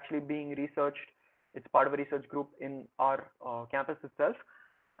 This is actually being researched. It's part of a research group in our campus itself,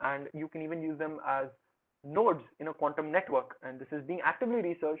 and you can even use them as nodes in a quantum network, and this is being actively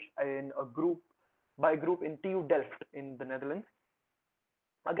researched in a group by a group in TU Delft in the Netherlands.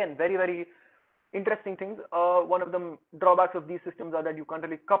 Again, very, very interesting things. One of the drawbacks of these systems are that you can't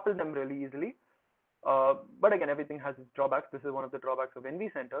really couple them really easily. But again, everything has its drawbacks. This is one of the drawbacks of NV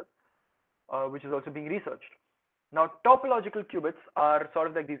centers, which is also being researched. Now, topological qubits are sort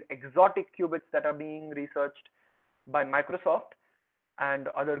of like these exotic qubits that are being researched by Microsoft and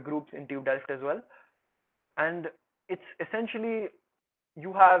other groups in TU Delft as well. And it's essentially,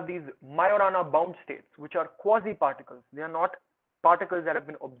 you have these Majorana bound states, which are quasi-particles. They are not particles that have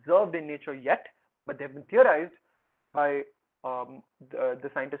been observed in nature yet, but they have been theorized by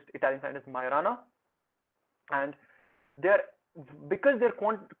the scientist, Italian scientist Majorana. And they're, because they're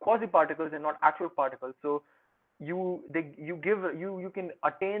quasi-particles and not actual particles, so you can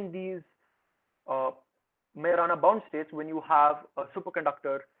attain these Majorana bound states when you have a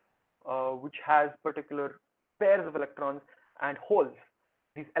superconductor which has particular pairs of electrons and holes.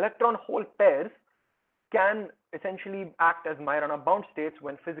 These electron-hole pairs can essentially act as Majorana bound states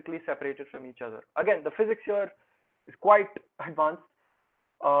when physically separated from each other. Again, the physics here is quite advanced,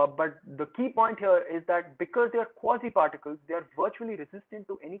 but the key point here is that because they are quasi-particles, they are virtually resistant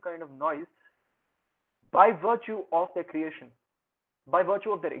to any kind of noise, by virtue of their creation, by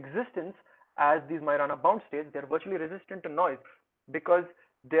virtue of their existence as these Majorana bound states, they're virtually resistant to noise because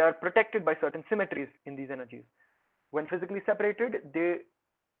they are protected by certain symmetries in these energies. When physically separated,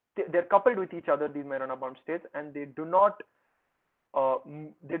 they're coupled with each other, these Majorana bound states, and they do not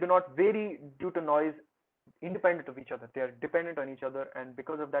vary due to noise independent of each other. They are dependent on each other, and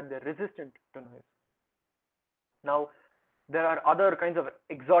because of that, they're resistant to noise. Now, there are other kinds of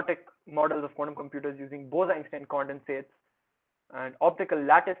exotic models of quantum computers using Bose-Einstein condensates and optical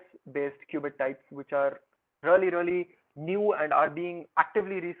lattice-based qubit types, which are really, really new and are being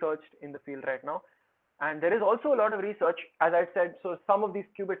actively researched in the field right now. And there is also a lot of research, as I said, so some of these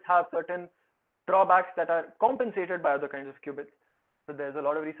qubits have certain drawbacks that are compensated by other kinds of qubits. So there's a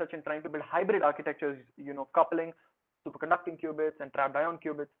lot of research in trying to build hybrid architectures, coupling superconducting qubits and trapped ion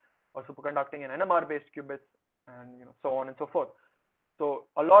qubits, or superconducting and NMR-based qubits, and so on and so forth. So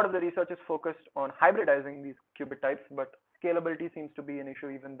a lot of the research is focused on hybridizing these qubit types, but scalability seems to be an issue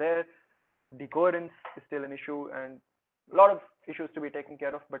even there. Decoherence is still an issue, and a lot of issues to be taken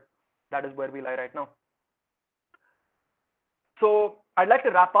care of, but that is where we lie right now. So I'd like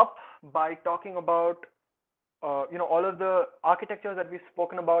to wrap up by talking about, all of the architectures that we've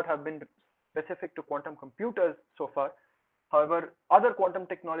spoken about have been specific to quantum computers so far. However, other quantum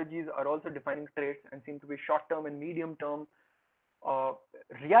technologies are also defining traits and seem to be short-term and medium-term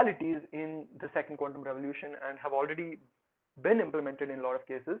realities in the second quantum revolution and have already been implemented in a lot of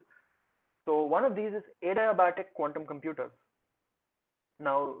cases. So one of these is adiabatic quantum computers.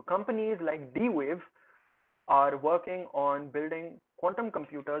 Now, companies like D-Wave are working on building quantum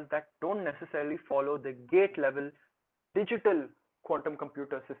computers that don't necessarily follow the gate level digital quantum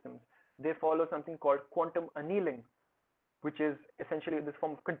computer systems. They follow something called quantum annealing, which is essentially this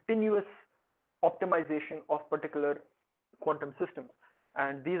form of continuous optimization of particular quantum systems.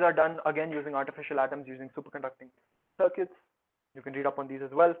 And these are done again using artificial atoms, using superconducting circuits. You can read up on these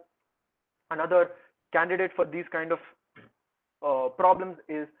as well. Another candidate for these kind of problems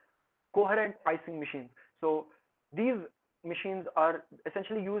is coherent icing machines. So these machines are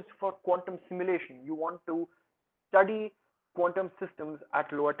essentially used for quantum simulation. You want to study quantum systems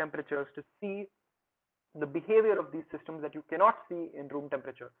at lower temperatures to see the behavior of these systems that you cannot see in room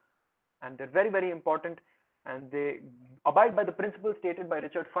temperature. And they're very, very important, and they abide by the principle stated by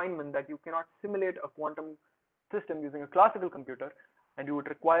Richard Feynman that you cannot simulate a quantum system using a classical computer, and you would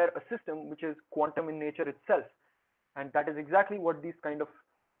require a system which is quantum in nature itself. And that is exactly what these kind of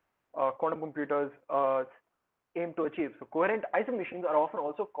quantum computers aim to achieve. So coherent Ising machines are often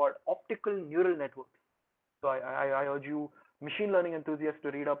also called optical neural networks. So I urge you machine learning enthusiasts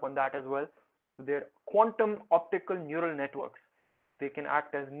to read up on that as well. So they're quantum optical neural networks. They can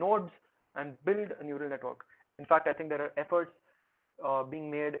act as nodes and build a neural network. In fact, I think there are efforts being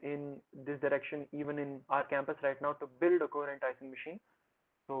made in this direction even in our campus right now to build a coherent Ising machine.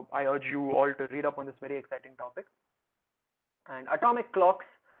 So I urge you all to read up on this very exciting topic. And atomic clocks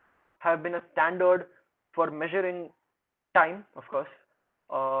have been a standard for measuring time, of course,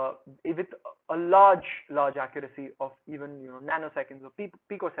 with a large accuracy of even nanoseconds or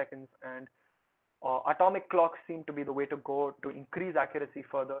picoseconds, and atomic clocks seem to be the way to go to increase accuracy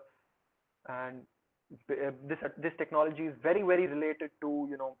further. And this technology is very, very related to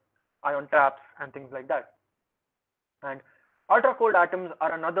ion traps and things like that. And ultra cold atoms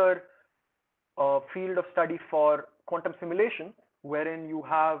are another field of study for quantum simulation, wherein you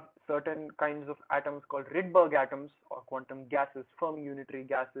have certain kinds of atoms called Rydberg atoms or quantum gases, Fermi unitary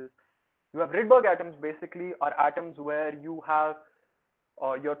gases. You have Rydberg atoms basically are atoms where you have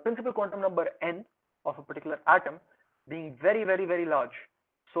your principal quantum number n of a particular atom being very, very, very large,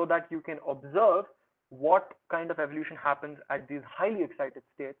 so that you can observe what kind of evolution happens at these highly excited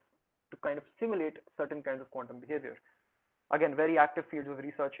states to kind of simulate certain kinds of quantum behavior. Again, very active fields of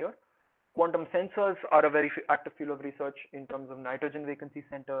research here. Quantum sensors are a very active field of research in terms of nitrogen vacancy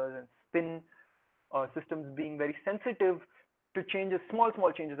centers and spin systems being very sensitive to changes, small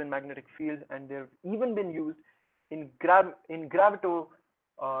changes in magnetic fields, and they've even been used in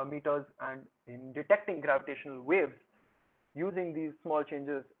gravitometers and in detecting gravitational waves using these small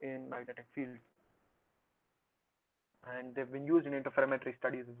changes in magnetic fields. And they've been used in interferometry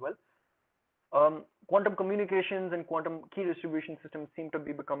studies as well. Quantum communications and quantum key distribution systems seem to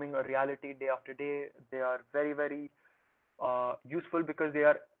be becoming a reality day after day. They are very, very useful because they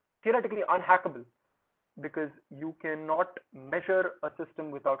are theoretically unhackable, because you cannot measure a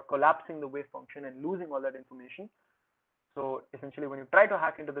system without collapsing the wave function and losing all that information. So essentially, when you try to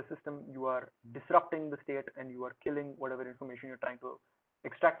hack into the system, you are disrupting the state and you are killing whatever information you're trying to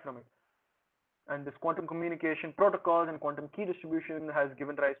extract from it. And this quantum communication protocols and quantum key distribution has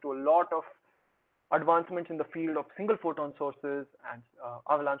given rise to a lot of advancements in the field of single photon sources and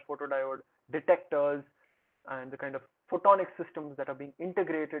avalanche photodiode detectors and the kind of photonic systems that are being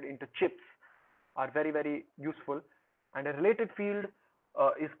integrated into chips are very, very useful. And a related field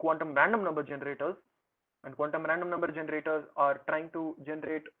is quantum random number generators. And quantum random number generators are trying to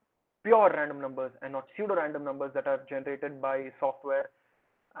generate pure random numbers and not pseudo random numbers that are generated by software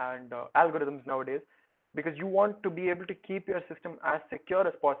and algorithms nowadays, because you want to be able to keep your system as secure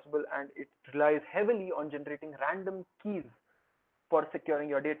as possible, and it relies heavily on generating random keys for securing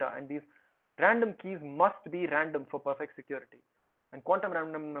your data, and these random keys must be random for perfect security, and quantum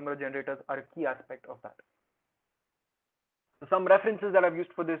random number generators are a key aspect of that. So some references that I've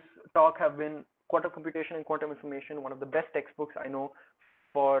used for this talk have been Quantum Computation and Quantum Information, one of the best textbooks I know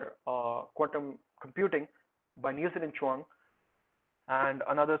for quantum computing by Nielsen and Chuang. And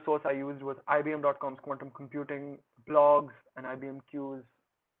another source I used was IBM.com's quantum computing blogs and IBM-Q's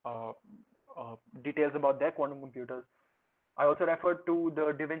uh, details about their quantum computers. I also referred to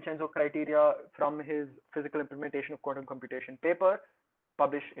the DiVincenzo criteria from his Physical Implementation of Quantum Computation paper,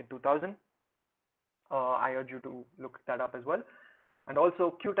 published in 2000. I urge you to look that up as well. And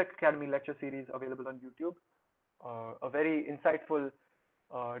also QTech Academy lecture series available on YouTube, a very insightful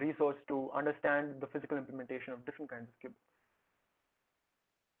resource to understand the physical implementation of different kinds of qubits.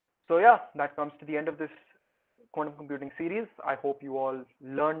 So yeah, that comes to the end of this quantum computing series. I hope you all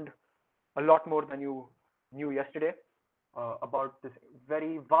learned a lot more than you knew yesterday about this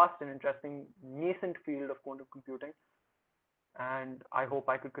very vast and interesting nascent field of quantum computing. And I hope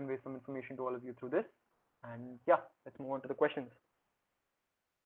I could convey some information to all of you through this. And yeah, let's move on to the questions.